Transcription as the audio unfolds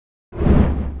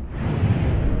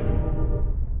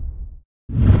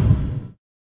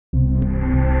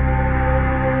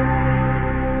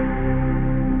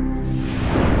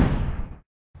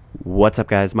What's up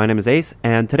guys, my name is Ace,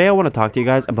 and today I want to talk to you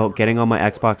guys about getting on my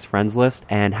Xbox friends list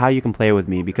and how you can play with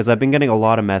me, because I've been getting a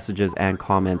lot of messages and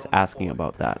comments asking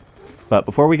about that. But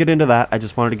before we get into that, I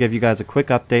just wanted to give you guys a quick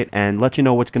update and let you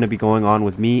know what's going to be going on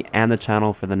with me and the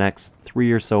channel for the next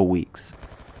 3 or so weeks.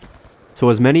 So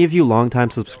as many of you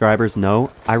longtime subscribers know,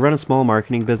 I run a small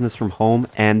marketing business from home,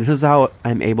 and this is how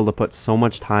I'm able to put so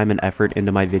much time and effort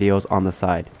into my videos on the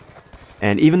side.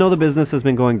 And even though the business has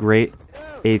been going great,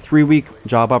 a 3-week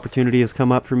job opportunity has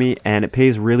come up for me and it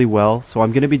pays really well, so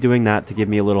I'm going to be doing that to give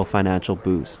me a little financial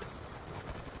boost.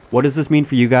 What does this mean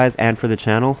for you guys and for the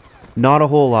channel? Not a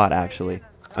whole lot actually.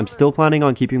 I'm still planning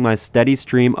on keeping my steady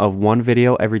stream of one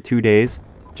video every 2 days,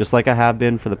 just like I have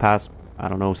been for the past,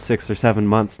 6 or 7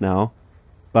 months now.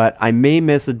 But I may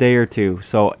miss a day or two,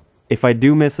 so if I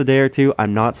do miss a day or two,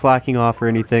 I'm not slacking off or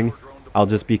anything. I'll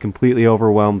just be completely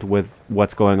overwhelmed with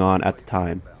what's going on at the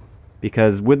time.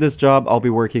 Because with this job, I'll be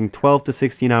working 12 to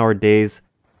 16 hour days,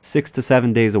 6 to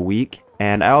 7 days a week,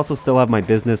 and I also still have my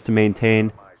business to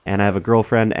maintain, and I have a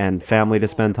girlfriend and family to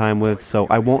spend time with, so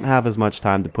I won't have as much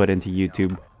time to put into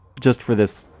YouTube just for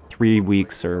this 3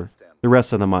 weeks or the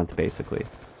rest of the month basically.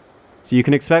 So you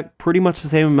can expect pretty much the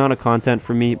same amount of content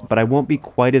from me, but I won't be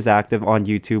quite as active on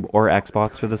YouTube or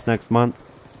Xbox for this next month.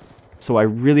 So I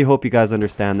really hope you guys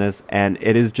understand this, and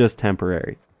it is just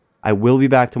temporary. I will be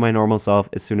back to my normal self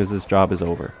as soon as this job is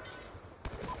over.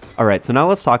 Alright, so now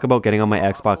let's talk about getting on my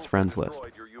Xbox friends list.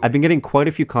 I've been getting quite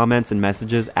a few comments and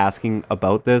messages asking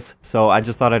about this, so I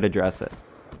just thought I'd address it.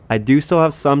 I do still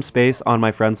have some space on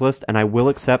my friends list, and I will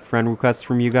accept friend requests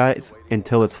from you guys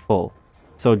until it's full.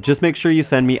 So just make sure you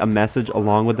send me a message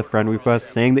along with the friend request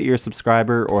saying that you're a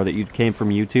subscriber or that you came from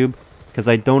YouTube, because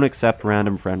I don't accept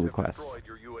random friend requests.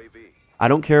 I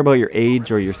don't care about your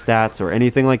age or your stats or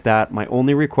anything like that. My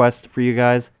only request for you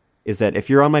guys is that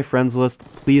if you're on my friends list,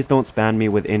 please don't spam me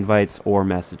with invites or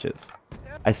messages.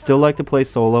 I still like to play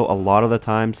solo a lot of the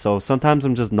time, so sometimes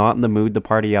I'm just not in the mood to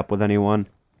party up with anyone,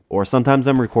 or sometimes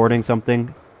I'm recording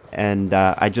something and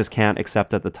I just can't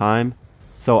accept at the time.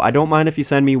 So I don't mind if you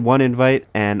send me one invite,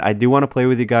 and I do want to play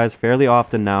with you guys fairly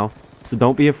often now, so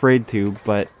don't be afraid to,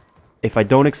 but if I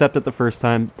don't accept it the first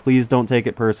time, please don't take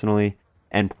it personally.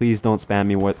 And please don't spam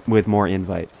me with more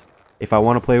invites. If I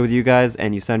want to play with you guys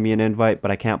and you send me an invite but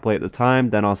I can't play at the time,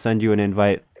 then I'll send you an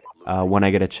invite when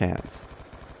I get a chance.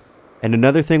 And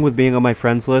another thing with being on my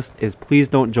friends list is please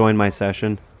don't join my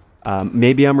session.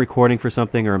 Maybe I'm recording for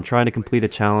something or I'm trying to complete a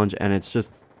challenge, and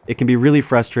it can be really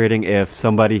frustrating if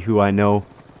somebody who I know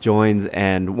joins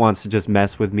and wants to just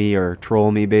mess with me or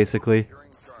troll me basically.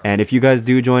 And if you guys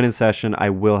do join in session, I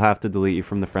will have to delete you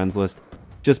from the friends list,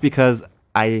 just because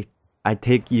I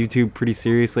take YouTube pretty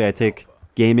seriously, I take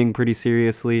gaming pretty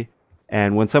seriously,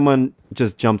 and when someone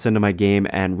just jumps into my game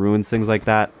and ruins things like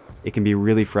that, it can be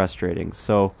really frustrating,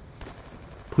 so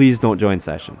please don't join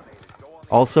session.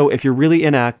 Also, if you're really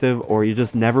inactive, or you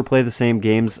just never play the same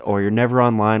games, or you're never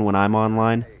online when I'm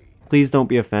online, please don't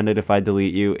be offended if I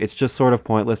delete you. It's just sort of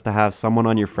pointless to have someone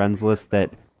on your friends list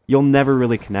that you'll never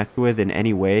really connect with in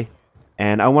any way,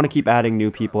 and I want to keep adding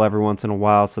new people every once in a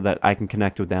while so that I can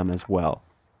connect with them as well.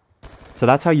 So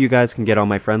that's how you guys can get on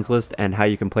my friends list and how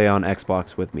you can play on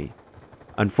Xbox with me.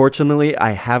 Unfortunately,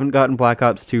 I haven't gotten Black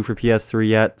Ops 2 for PS3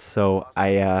 yet, so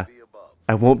I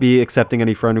won't be accepting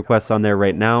any friend requests on there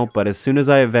right now, but as soon as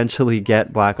I eventually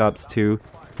get Black Ops 2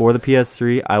 for the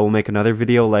PS3, I will make another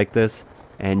video like this,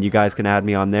 and you guys can add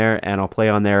me on there, and I'll play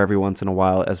on there every once in a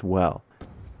while as well.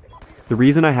 The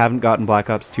reason I haven't gotten Black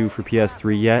Ops 2 for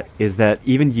PS3 yet is that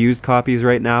even used copies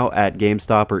right now at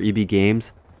GameStop or EB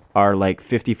Games are like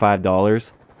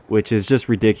 $55, which is just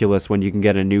ridiculous when you can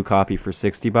get a new copy for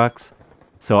 60 bucks.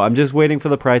 So I'm just waiting for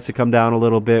the price to come down a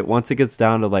little bit. Once it gets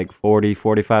down to like 40,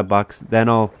 45 bucks, then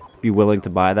I'll be willing to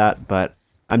buy that, but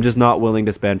I'm just not willing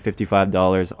to spend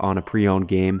 $55 on a pre-owned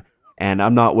game, and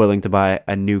I'm not willing to buy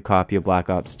a new copy of Black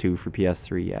Ops 2 for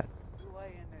PS3 yet.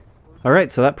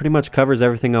 Alright, so that pretty much covers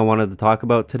everything I wanted to talk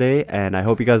about today, and I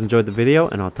hope you guys enjoyed the video,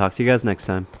 and I'll talk to you guys next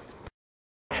time.